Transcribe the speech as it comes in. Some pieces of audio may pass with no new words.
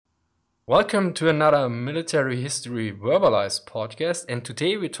Welcome to another Military History Verbalized podcast. And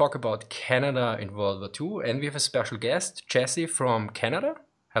today we talk about Canada in World War II. And we have a special guest, Jesse from Canada.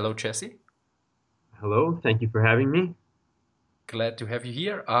 Hello, Jesse. Hello, thank you for having me. Glad to have you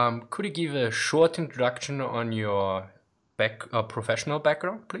here. Could you give a short introduction on your professional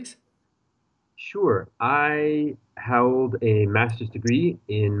background, please? Sure, I held a master's degree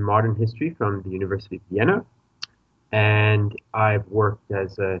in modern history from the University of Vienna, and I've worked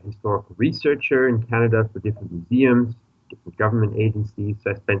as a historical researcher in Canada for different museums, different government agencies.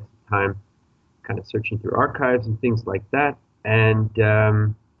 So I spent some time kind of searching through archives and things like that. And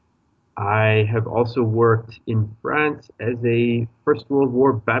I have also worked in France as a First World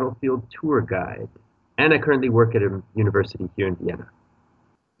War battlefield tour guide, and I currently work at a university here in Vienna.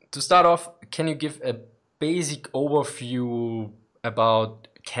 To start off, can you give a basic overview about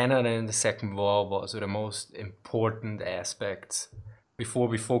Canada in the Second World War, so the most important aspects, before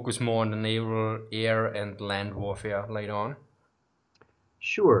we focus more on the naval, air, and land warfare later on?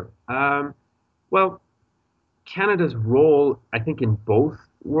 Sure. Well, Canada's role, I think, in both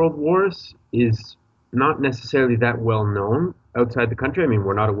world wars is not necessarily that well known outside the country. I mean,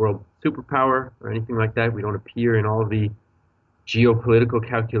 we're not a world superpower or anything like that. We don't appear in all the geopolitical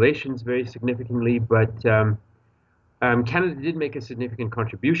calculations very significantly, but Canada did make a significant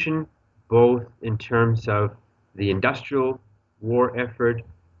contribution, both in terms of the industrial war effort,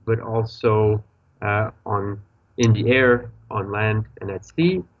 but also on in the air, on land, and at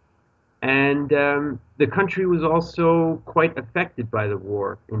sea. And the country was also quite affected by the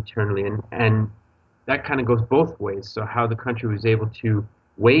war internally, and that kind of goes both ways. So how the country was able to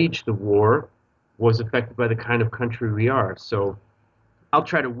wage the war was affected by the kind of country we are. So I'll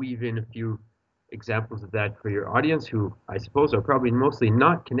try to weave in a few examples of that for your audience, who I suppose are probably mostly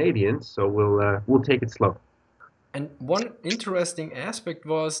not Canadians. So we'll take it slow. And one interesting aspect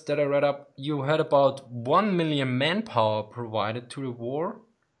was that I read up you had about 1 million manpower provided to the war,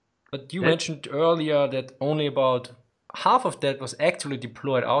 but you That mentioned earlier that only about half of that was actually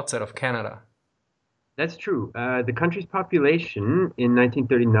deployed outside of Canada. that's true. The country's population in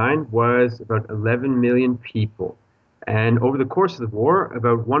 1939 was about 11 million people. And over the course of the war,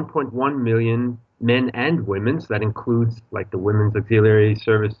 about 1.1 million men and women, so that includes like the women's auxiliary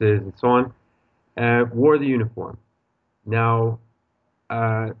services and so on, wore the uniform. Now,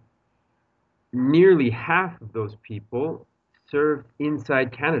 uh, nearly half of those people served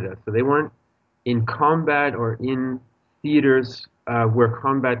inside Canada, so they weren't in combat or in theaters where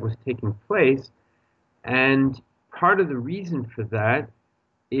combat was taking place. And part of the reason for that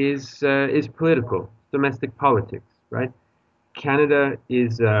is political, domestic politics, right? Canada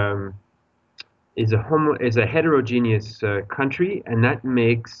is a heterogeneous country, and that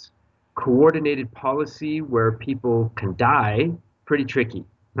makes coordinated policy where people can die pretty tricky,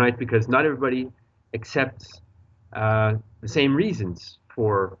 right? Because not everybody accepts the same reasons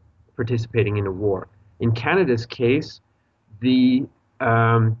for participating in a war. In Canada's case, the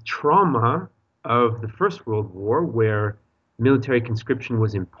trauma of the First World War, where military conscription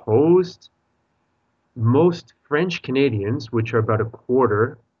was imposed, most French Canadians, which are about a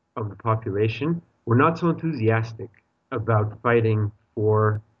quarter of the population, were not so enthusiastic about fighting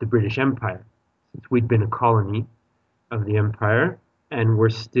for the British Empire, since we'd been a colony of the empire and were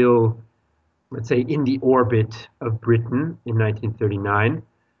still, let's say, in the orbit of Britain in 1939.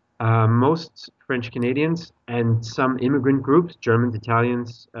 Most French Canadians and some immigrant groups, Germans,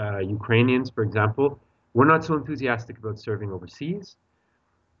 Italians, Ukrainians, for example, were not so enthusiastic about serving overseas.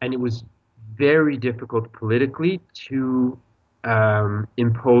 And it was very difficult politically to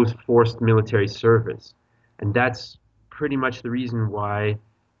impose forced military service. And that's pretty much the reason why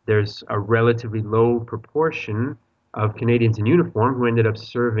there's a relatively low proportion of Canadians in uniform who ended up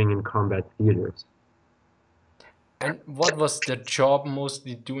serving in combat theaters. And what was the job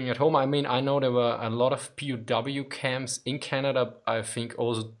mostly doing at home? I mean, I know there were a lot of POW camps in Canada, I think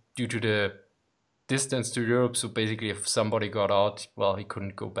also due to the distance to Europe. So basically, if somebody got out, well, he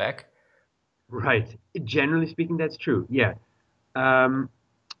couldn't go back. Right. Generally speaking, that's true. Yeah. Um,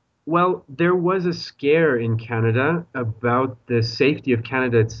 well, there was a scare in Canada about the safety of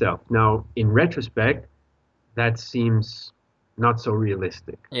Canada itself. Now, in retrospect, that seems not so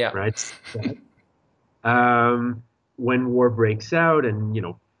realistic, Yeah. right? Um, when war breaks out and,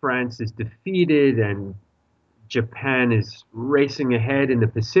 France is defeated and Japan is racing ahead in the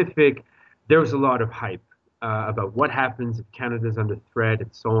Pacific, there was a lot of hype about what happens if Canada's under threat and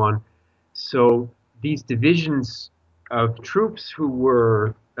so on. So these divisions of troops who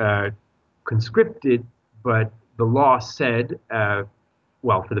were conscripted, but the law said,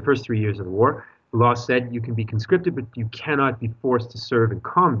 well, for the first 3 years of the war, The law said you can be conscripted, but you cannot be forced to serve in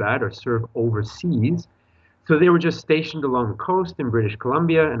combat or serve overseas. So they were just stationed along the coast in British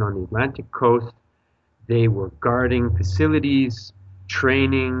Columbia and on the Atlantic coast. They were guarding facilities,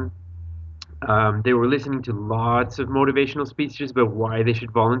 training. They were listening to lots of motivational speeches about why they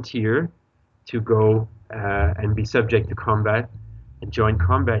should volunteer to go and be subject to combat and join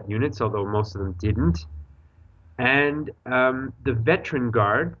combat units, although most of them didn't. And the veteran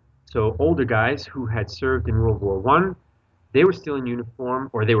guard, so older guys who had served in World War One, they were still in uniform,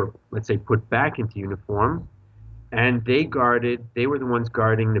 or they were, let's say, put back into uniform, and they were the ones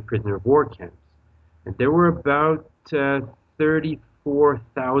guarding the prisoner of war camps. And there were about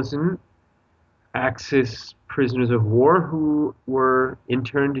 34,000 Axis prisoners of war who were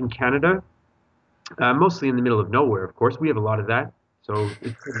interned in Canada, mostly in the middle of nowhere, of course. We have a lot of that, so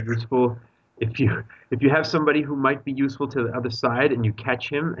it's pretty useful. If you have somebody who might be useful to the other side and you catch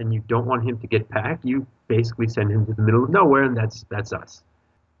him and you don't want him to get back, you basically send him to the middle of nowhere, and that's us.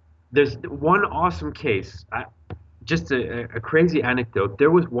 There's one awesome case, just a crazy anecdote. There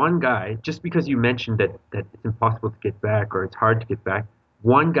was one guy, just because you mentioned that it's impossible to get back or it's hard to get back,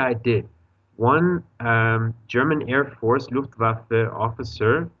 one guy did. One German Air Force Luftwaffe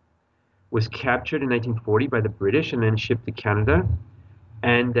officer was captured in 1940 by the British and then shipped to Canada.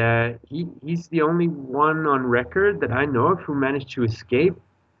 And he's the only one on record that I know of who managed to escape,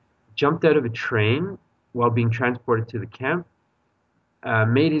 jumped out of a train while being transported to the camp,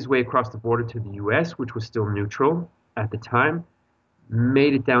 made his way across the border to the US, which was still neutral at the time,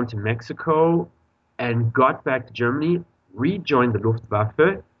 made it down to Mexico, and got back to Germany, rejoined the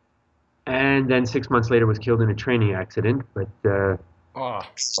Luftwaffe, and then 6 months later was killed in a training accident. Oh,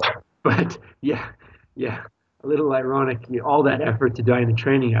 But yeah, a little ironic, all that effort to die in a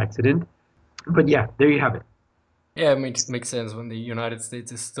training accident. But yeah, there you have it. yeah, it makes sense. When the United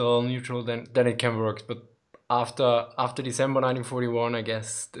States is still neutral, then it can work. But after December 1941, I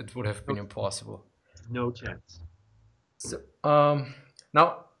guess it would have been impossible. No chance. So,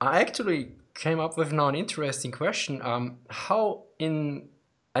 now I actually came up with now an interesting question.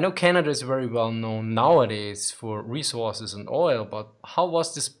 I know Canada is very well known nowadays for resources and oil, but how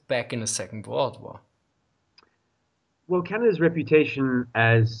was this back in the Second World War? Well, Canada's reputation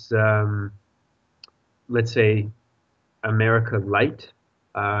as, let's say, America Light,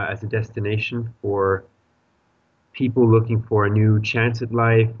 as a destination for people looking for a new chance at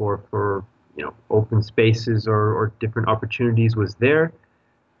life or for open spaces or different opportunities was there.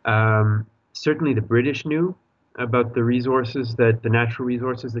 Certainly the British knew about the natural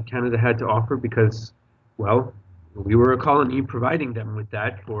resources that Canada had to offer because, well, we were a colony providing them with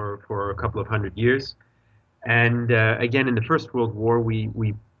that for a couple of hundred years. And again, in the First World War,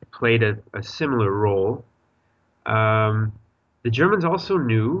 we played a similar role. The Germans also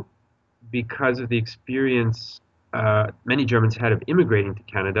knew, because of the experience many Germans had of immigrating to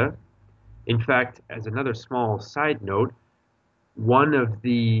Canada. In fact, as another small side note, one of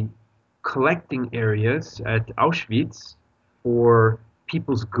the collecting areas at Auschwitz for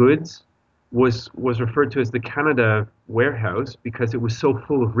people's goods was referred to as the Canada Warehouse because it was so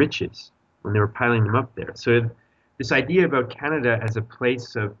full of riches when they were piling them up there. So this idea about Canada as a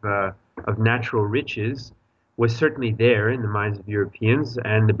place of natural riches was certainly there in the minds of Europeans,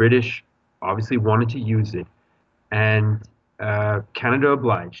 and the British obviously wanted to use it. And Canada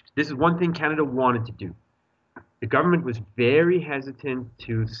obliged. This is one thing Canada wanted to do. The government was very hesitant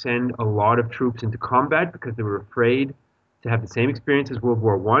to send a lot of troops into combat because they were afraid to have the same experience as World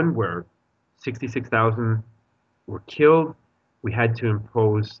War I, where 66,000 were killed.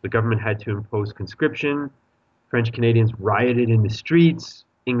 The government had to impose conscription. French Canadians rioted in the streets.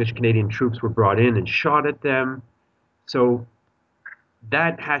 English Canadian troops were brought in and shot at them. So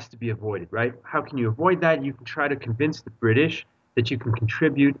that has to be avoided, right? How can you avoid that? You can try to convince the British that you can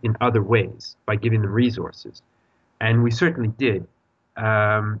contribute in other ways by giving them resources. And we certainly did.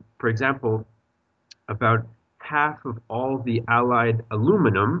 For example, about half of all the Allied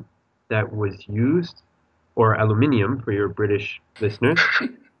aluminum that was used, or aluminium for your British listeners,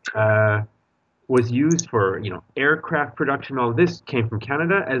 was used for aircraft production. All of this came from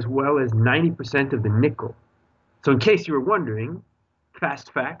Canada, as well as 90% of the nickel. So in case you were wondering,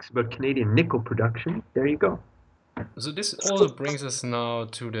 fast facts about Canadian nickel production, there you go. So this also brings us now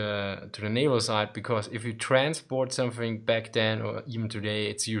to the naval side, because if you transport something back then or even today,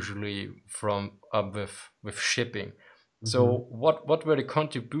 it's usually from with shipping. So what were the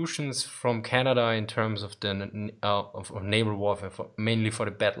contributions from Canada in terms of the of naval warfare, mainly for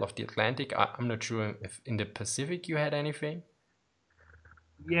the Battle of the Atlantic? I'm not sure if in the Pacific you had anything.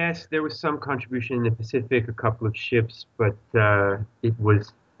 Yes, there was some contribution in the Pacific, a couple of ships, but it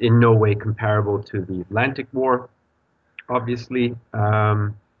in no way comparable to the Atlantic War, obviously.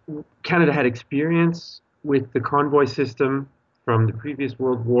 Canada had experience with the convoy system from the previous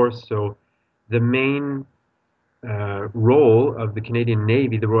World War, so the main role of the Canadian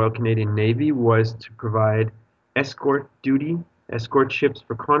Navy, the Royal Canadian Navy, was to provide escort duty, escort ships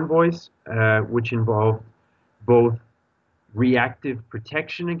for convoys, which involved both reactive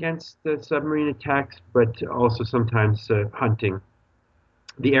protection against submarine attacks, but also sometimes hunting.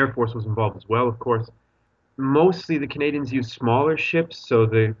 The Air Force was involved as well, of course. Mostly the Canadians used smaller ships, so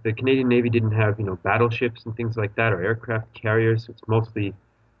the Canadian Navy didn't have, battleships and things like that, or aircraft carriers. It's mostly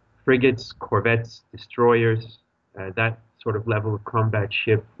frigates, corvettes, destroyers, that sort of level of combat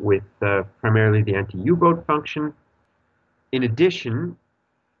ship with primarily the anti-U-boat function. In addition,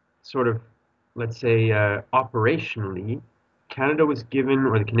 sort of, let's say, operationally, Canada was given,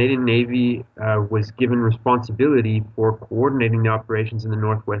 or the Canadian Navy was given responsibility for coordinating the operations in the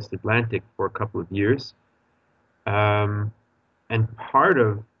Northwest Atlantic for a couple of years. And part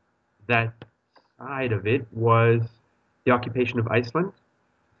of that side of it was the occupation of Iceland.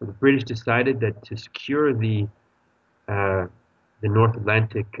 So the British decided that to secure the North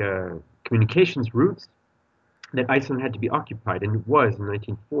Atlantic communications routes, that Iceland had to be occupied, and it was in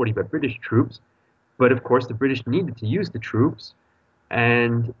 1940 by British troops. But of course, the British needed to use the troops,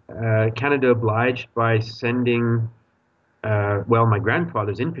 and Canada obliged by sending, my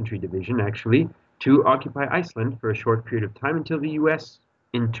grandfather's infantry division actually, to occupy Iceland for a short period of time until the US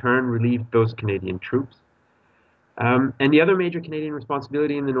in turn relieved those Canadian troops. And the other major Canadian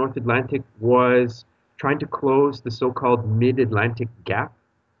responsibility in the North Atlantic was trying to close the so-called Mid-Atlantic Gap.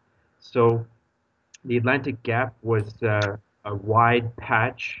 So the Atlantic Gap was a wide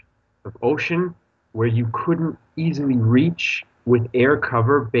patch of ocean where you couldn't easily reach with air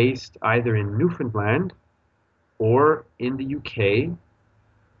cover based either in Newfoundland or in the UK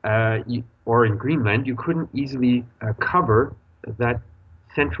or in Greenland. You couldn't easily cover that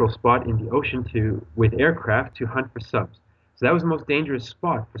central spot in the ocean with aircraft to hunt for subs. So that was the most dangerous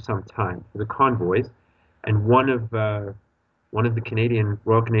spot for some time for the convoys. And one of the Royal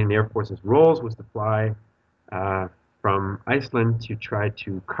Canadian Air Force's roles was to fly from Iceland to try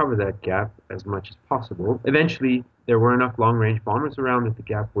to cover that gap as much as possible. Eventually, there were enough long-range bombers around that the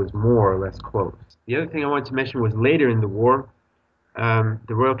gap was more or less closed. The other thing I wanted to mention was later in the war,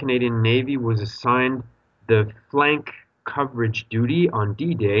 the Royal Canadian Navy was assigned the flank coverage duty on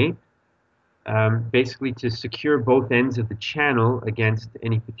D-Day, basically to secure both ends of the channel against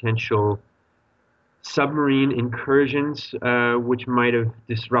any potential submarine incursions, which might have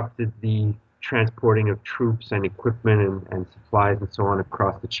disrupted the transporting of troops and equipment and supplies and so on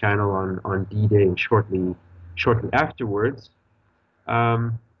across the channel on D-Day and shortly afterwards.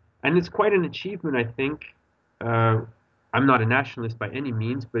 And it's quite an achievement, I think. I'm not a nationalist by any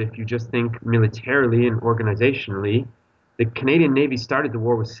means, but if you just think militarily and organizationally, the Canadian Navy started the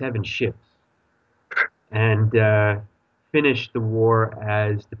war with 7 ships and finished the war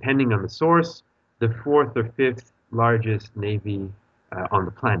as, depending on the source, the 4th or 5th largest navy on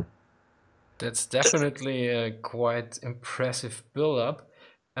the planet. That's definitely a quite impressive build-up,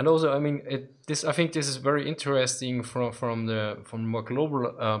 and also, I mean, I think this is very interesting from the more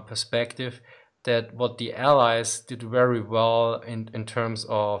global perspective. That what the Allies did very well in terms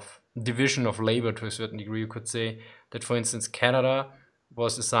of division of labor to a certain degree, you could say that, for instance, Canada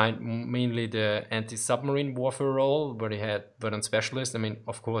was assigned mainly the anti-submarine warfare role, where they had veteran specialists. I mean,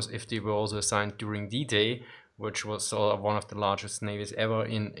 of course, if they were also assigned during D-Day, which was one of the largest navies ever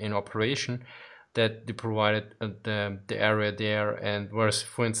in operation, that they provided the area there. And whereas,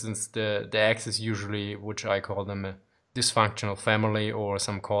 for instance, the Axis usually, which I call them a dysfunctional family, or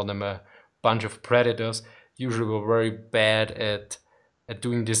some call them a bunch of predators, usually were very bad at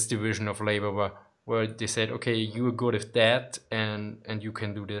doing this division of labor, where they said, okay, you're good at that, and you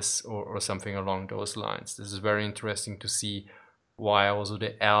can do this, or something along those lines. This is very interesting to see why also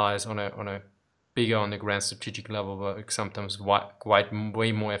the Allies on a bigger, on the grand strategic level, were sometimes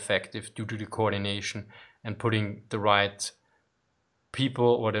way more effective due to the coordination and putting the right people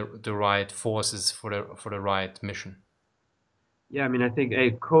or the right forces for the right mission. Yeah, I mean, I think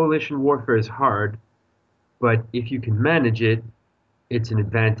coalition warfare is hard, but if you can manage it, it's an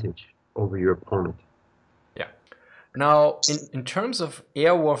advantage over your opponent. Yeah. Now, in terms of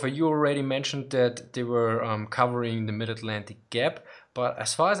air warfare, you already mentioned that they were covering the Mid-Atlantic Gap, but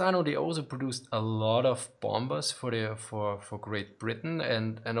as far as I know, they also produced a lot of bombers for Great Britain,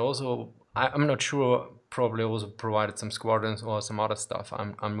 and also I'm not sure, probably also provided some squadrons or some other stuff.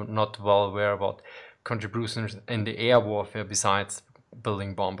 I'm not well aware about contributions in the air warfare besides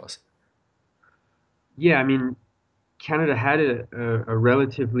building bombers. Yeah, I mean, Canada had a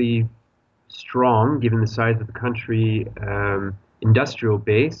relatively strong, given the size of the country, industrial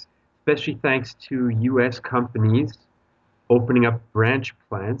base, especially thanks to U.S. companies opening up branch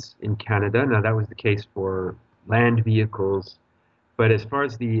plants in Canada. Now, that was the case for land vehicles, but as far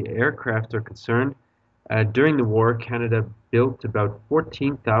as the aircraft are concerned, during the war, Canada built about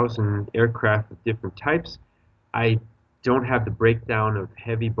 14,000 aircraft of different types. I don't have the breakdown of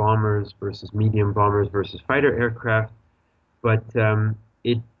heavy bombers versus medium bombers versus fighter aircraft, but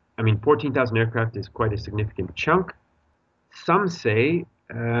I mean, 14,000 aircraft is quite a significant chunk. Some say,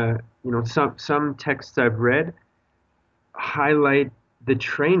 some texts I've read highlight the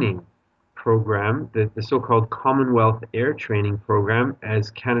training program, the so-called Commonwealth Air Training Program,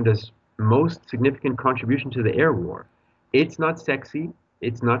 as Canada's most significant contribution to the air war. It's not sexy.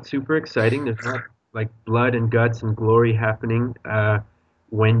 It's not super exciting. There's not like blood and guts and glory happening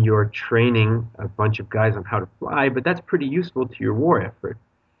when you're training a bunch of guys on how to fly, but that's pretty useful to your war effort.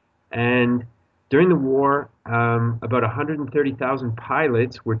 And during the war, about 130,000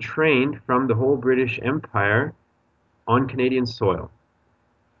 pilots were trained from the whole British Empire on Canadian soil.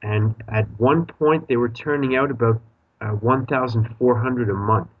 And at one point, they were turning out about 1,400 a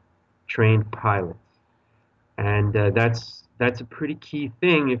month trained pilots. And that's a pretty key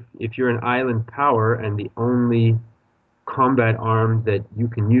thing if you're an island power and the only combat arm that you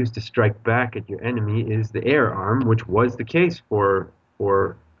can use to strike back at your enemy is the air arm, which was the case for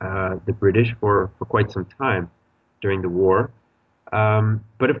the British for quite some time during the war.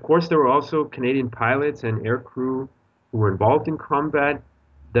 But of course, there were also Canadian pilots and air crew who were involved in combat.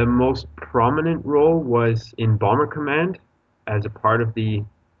 The most prominent role was in Bomber Command as a part of the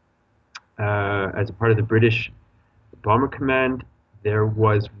British Bomber Command. There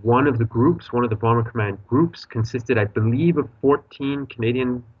was one of the Bomber Command groups consisted, I believe, of 14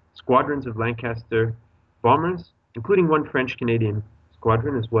 Canadian squadrons of Lancaster bombers, including one French-Canadian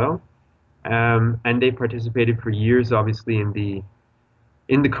squadron as well. And they participated for years, obviously, in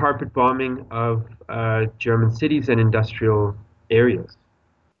the carpet bombing of German cities and industrial areas.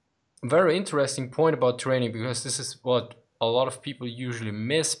 Very interesting point about training, because this is what a lot of people usually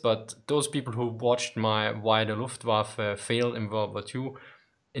miss, but those people who watched my Why the Luftwaffe failed in World War II,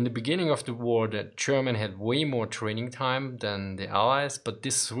 in the beginning of the war, the German had way more training time than the Allies, but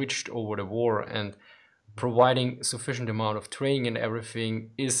this switched over the war, and providing sufficient amount of training and everything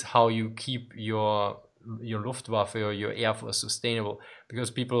is how you keep your Luftwaffe or your Air Force sustainable,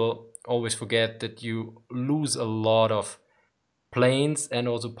 because people always forget that you lose a lot of planes and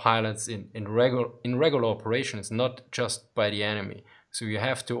also pilots in regular operations, not just by the enemy. So you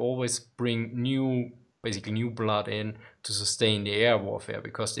have to always bring basically new blood in to sustain the air warfare,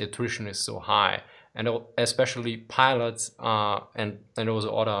 because the attrition is so high. And especially pilots and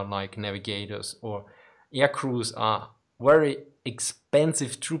also other like navigators or air crews are very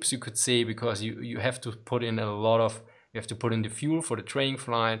expensive troops, you could say, because you have to put in you have to put in the fuel for the training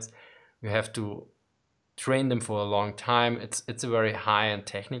flights, you have to train them for a long time. It's a very high-end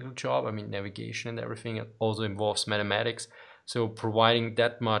technical job. I mean, navigation and everything, it also involves mathematics. So providing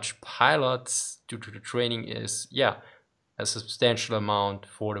that much pilots due to the training is, yeah, a substantial amount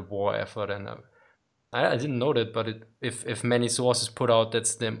for the war effort. And I didn't know that, but if many sources put out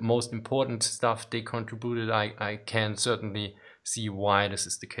that's the most important stuff they contributed, I can certainly see why this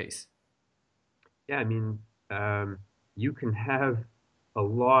is the case. Yeah, I mean, you can have a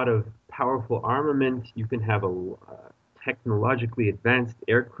lot of powerful armament, you can have a technologically advanced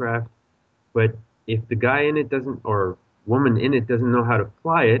aircraft, but if the guy in it doesn't, or woman in it doesn't know how to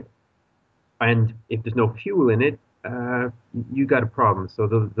fly it, and if there's no fuel in it, you got a problem. So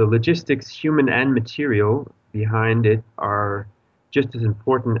the logistics, human and material, behind it are just as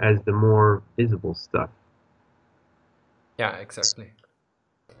important as the more visible stuff. Yeah, exactly.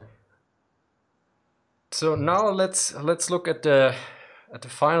 So now let's look at the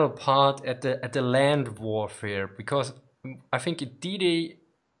final part, at the land warfare, because I think at D-Day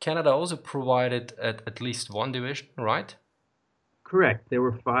Canada also provided at least one division, right? Correct. There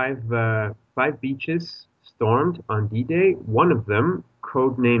were five beaches stormed on D-Day. One of them,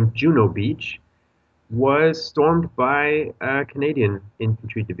 codenamed Juno Beach, was stormed by a Canadian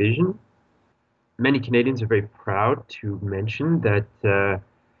infantry division. Many Canadians are very proud to mention that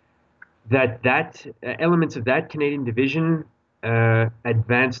elements of that Canadian division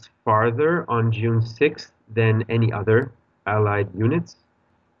advanced farther on June 6th than any other Allied units.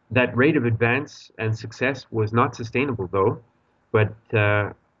 That rate of advance and success was not sustainable, though. But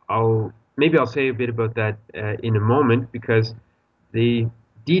I'll say a bit about that in a moment, because the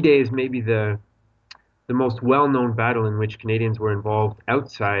D-Day is maybe the most well-known battle in which Canadians were involved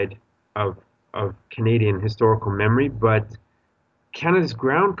outside of of Canadian historical memory, but Canada's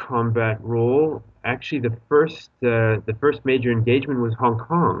ground combat role, actually the first major engagement was Hong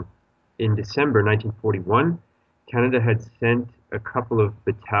Kong in December 1941. Canada had sent a couple of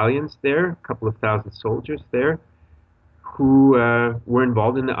battalions there, a couple of thousand soldiers there, who were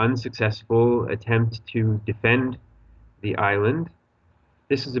involved in the unsuccessful attempt to defend the island.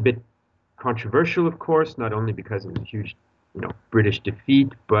 This is a bit controversial, of course, not only because of the huge, British defeat,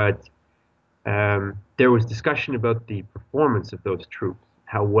 but there was discussion about the performance of those troops,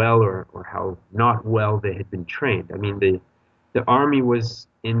 how well or how not well they had been trained. I mean, the army was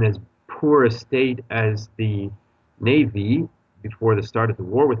in as poor a state as the navy before the start of the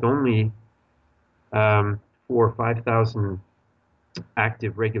war, with only 4,000 or 5,000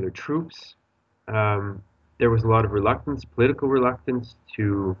 active regular troops. There was a lot of reluctance, political reluctance,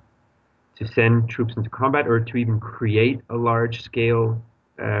 to send troops into combat or to even create a large-scale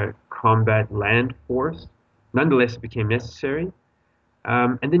combat land force. Nonetheless, it became necessary.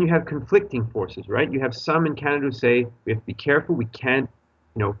 And then you have conflicting forces, right? You have some in Canada who say we have to be careful, we can't,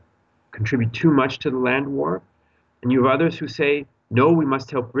 contribute too much to the land war. And you have others who say, no, we must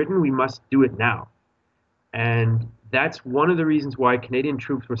help Britain, we must do it now. And that's one of the reasons why Canadian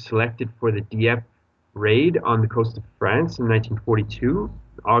troops were selected for the Dieppe raid on the coast of France in 1942,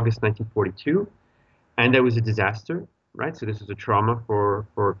 August 1942. And that was a disaster, right? So this was a trauma for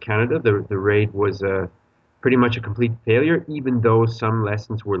Canada. The raid was pretty much a complete failure, even though some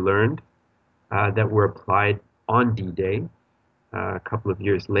lessons were learned that were applied on D-Day a couple of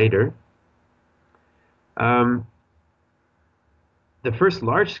years later. The first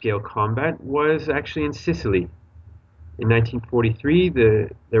large-scale combat was actually in Sicily. In 1943,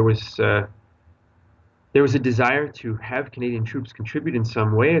 there was a desire to have Canadian troops contribute in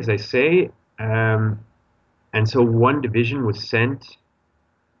some way, as I say, and so one division was sent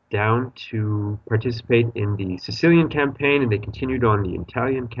down to participate in the Sicilian campaign, and they continued on the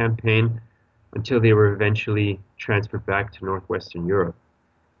Italian campaign until they were eventually transferred back to northwestern Europe.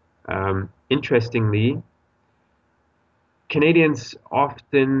 Interestingly, Canadians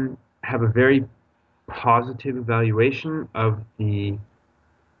often have a very positive evaluation of the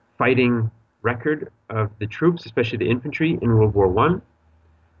fighting record of the troops, especially the infantry, in World War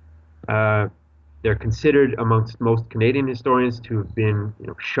I. They're considered amongst most Canadian historians to have been,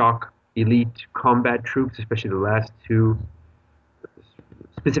 shock elite combat troops, especially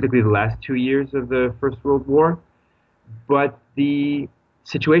specifically the last 2 years of the First World War. But the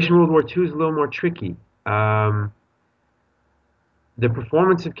situation in World War II is a little more tricky. The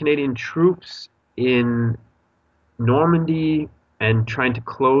performance of Canadian troops in Normandy and trying to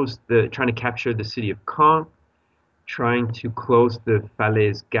capture the city of Caen, trying to close the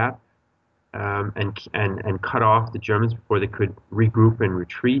Falaise Gap, and cut off the Germans before they could regroup and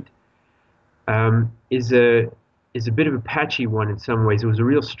retreat, is a bit of a patchy one in some ways. It was a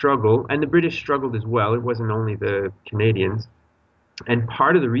real struggle, and the British struggled as well. It wasn't only the Canadians. And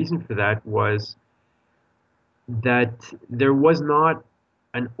part of the reason for that was that there was not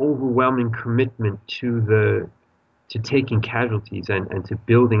an overwhelming commitment to taking casualties and to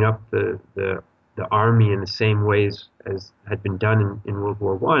building up the army in the same ways as had been done in World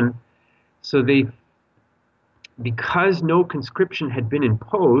War I. So because no conscription had been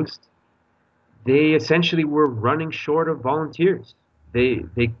imposed, they essentially were running short of volunteers.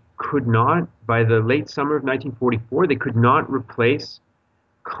 They could not, by the late summer of 1944, they could not replace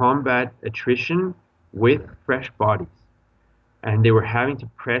combat attrition with fresh bodies. And they were having to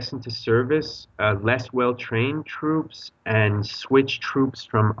press into service less well-trained troops and switch troops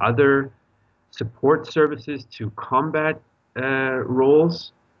from other support services to combat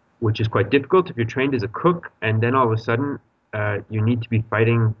roles, which is quite difficult if you're trained as a cook, and then all of a sudden you need to be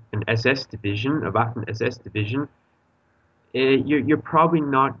fighting an SS division, a Waffen SS division. You're probably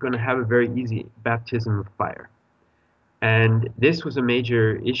not going to have a very easy baptism of fire. And this was a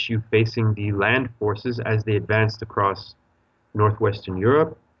major issue facing the land forces as they advanced across northwestern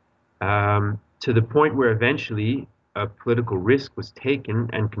Europe, to the point where eventually a political risk was taken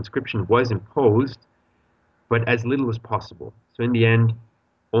and conscription was imposed, but as little as possible. So in the end,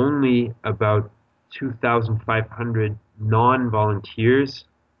 only about 2,500 non-volunteers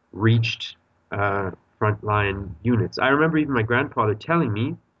reached frontline units. I remember even my grandfather telling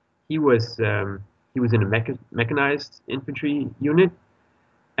me he was in a mechanized infantry unit,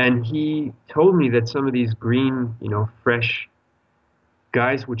 and he told me that some of these green, fresh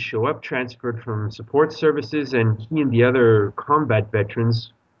guys would show up transferred from support services, and he and the other combat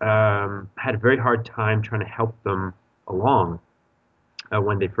veterans had a very hard time trying to help them along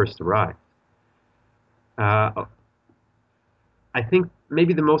when they first arrived. I think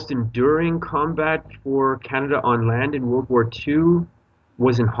maybe the most enduring combat for Canada on land in World War II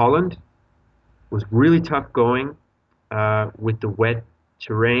was in Holland. It was really tough going with the wet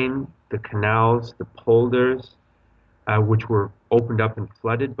terrain, the canals, the polders, which were opened up and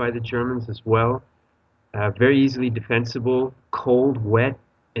flooded by the Germans as well. Very easily defensible, cold, wet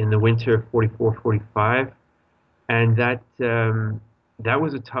in the winter of 44, 45, and that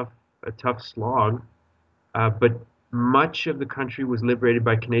was a tough slog. But much of the country was liberated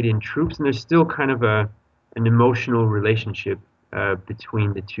by Canadian troops, and there's still kind of an emotional relationship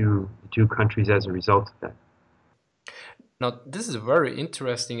between the two countries as a result of that. Now, this is a very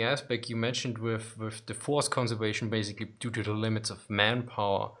interesting aspect you mentioned with the force conservation, basically due to the limits of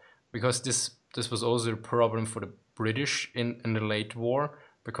manpower, because this was also a problem for the British in the late war,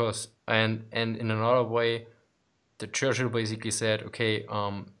 because and in another way, the Churchill basically said, okay,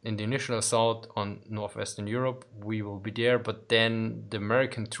 in the initial assault on northwestern Europe, we will be there, but then the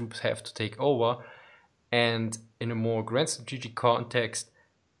American troops have to take over, and in a more grand strategic context,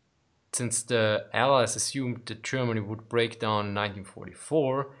 since the Allies assumed that Germany would break down in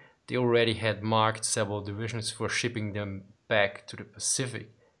 1944, they already had marked several divisions for shipping them back to the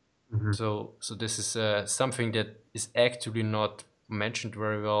Pacific. Mhm. So this is something that is actually not mentioned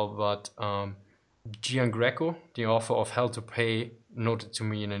very well, but Gian Greco, the author of Hell to Pay, noted to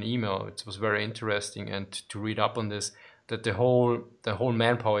me in an email. It was very interesting, and to read up on this, that the whole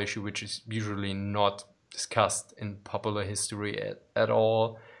manpower issue, which is usually not discussed in popular history at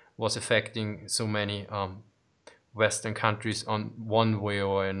all, was affecting so many Western countries on one way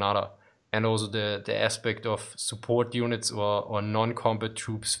or another. And also the aspect of support units or non-combat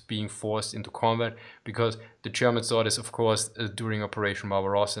troops being forced into combat, because the Germans saw this, of course, during Operation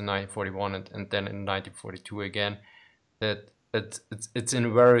Barbarossa in 1941 and then in 1942 again, that it's in a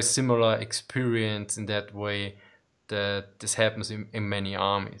very similar experience in that way that this happens in many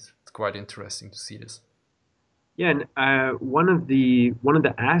armies. It's quite interesting to see this. Yeah, and one of the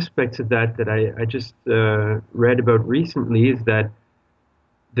aspects of that I just read about recently is that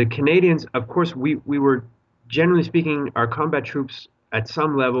the Canadians, of course, we were generally speaking, our combat troops at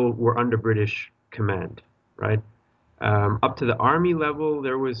some level were under British command, right? Up to the army level,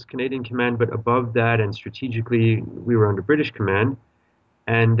 there was Canadian command, but above that and strategically, we were under British command.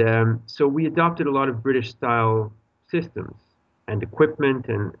 And so we adopted a lot of British style systems and equipment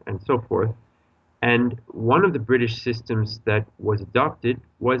and so forth. And one of the British systems that was adopted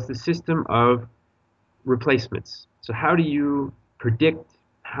was the system of replacements. So how do you predict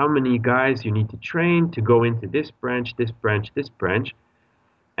how many guys you need to train to go into this branch, this branch, this branch?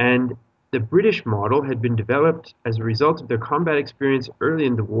 And the British model had been developed as a result of their combat experience early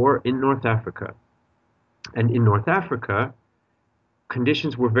in the war in North Africa. And in North Africa,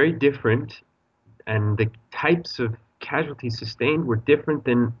 conditions were very different, and the types of casualties sustained were different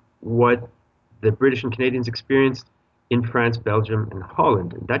than what the British and Canadians experienced in France, Belgium, and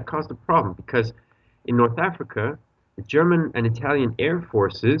Holland. And that caused a problem because in North Africa, the German and Italian air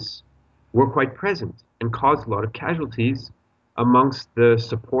forces were quite present and caused a lot of casualties amongst the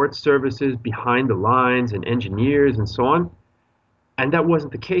support services behind the lines and engineers and so on. And that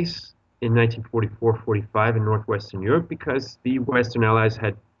wasn't the case in 1944-45 in Northwestern Europe because the Western Allies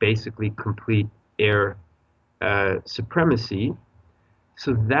had basically complete air supremacy.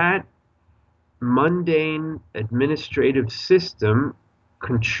 So that mundane administrative system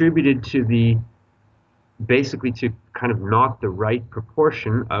contributed to the basically to kind of not the right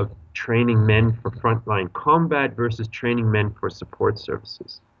proportion of training men for frontline combat versus training men for support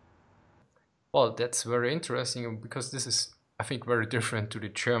services. Well, that's very interesting because this is, I think, very different to the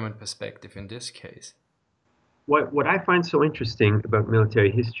German perspective in this case. What I find so interesting about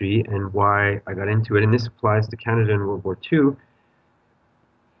military history and why I got into it, and this applies to Canada in World War II,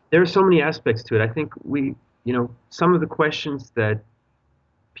 there are so many aspects to it. I think some of the questions that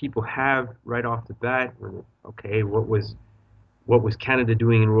people have right off the bat, okay, what was Canada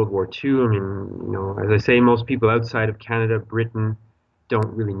doing in World War II? I mean, as I say, most people outside of Canada, Britain, don't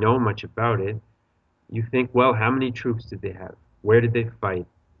really know much about it. You think, well, how many troops did they have? Where did they fight?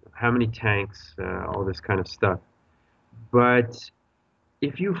 How many tanks? All this kind of stuff. But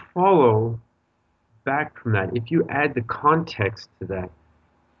if you follow back from that, if you add the context to that,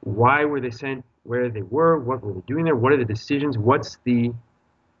 why were they sent? Where they were? What were they doing there? What are the decisions? What's the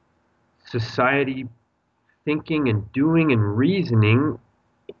society thinking and doing and reasoning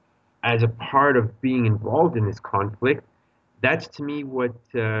as a part of being involved in this conflict? That's to me what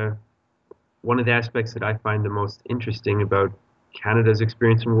one of the aspects that I find the most interesting about Canada's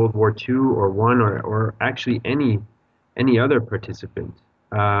experience in World War II or one or actually any other participant.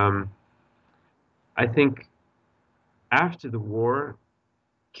 I think after the war,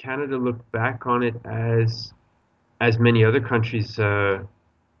 Canada looked back on it as many other countries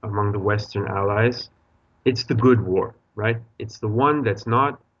among the Western Allies. It's the good war, right? It's the one that's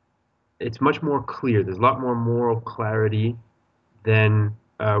not. It's much more clear. There's a lot more moral clarity than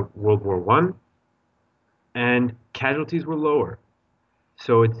World War One, and casualties were lower.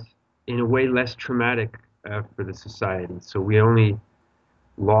 So it's in a way less traumatic for the society. So we only,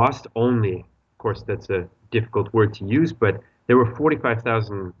 of course, that's a difficult word to use, but there were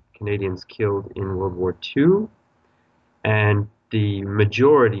 45,000 Canadians killed in World War II, and the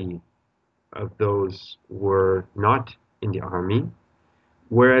majority of those were not in the army,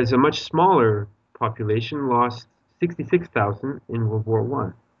 whereas a much smaller population lost 66,000 in World War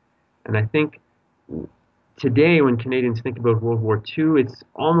One. And I think today, when Canadians think about World War II, it's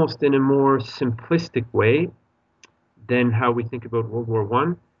almost in a more simplistic way than how we think about World War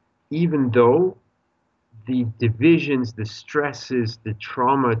One, even though the divisions, the stresses, the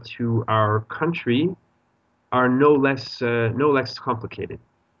trauma to our country are no less complicated.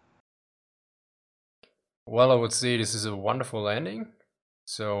 Well, I would say this is a wonderful ending.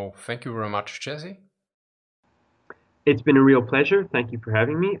 So thank you very much, Jesse. It's been a real pleasure. Thank you for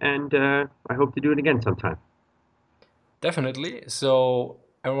having me, and I hope to do it again sometime. Definitely. So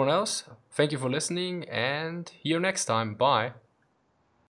everyone else, thank you for listening and see you next time. Bye.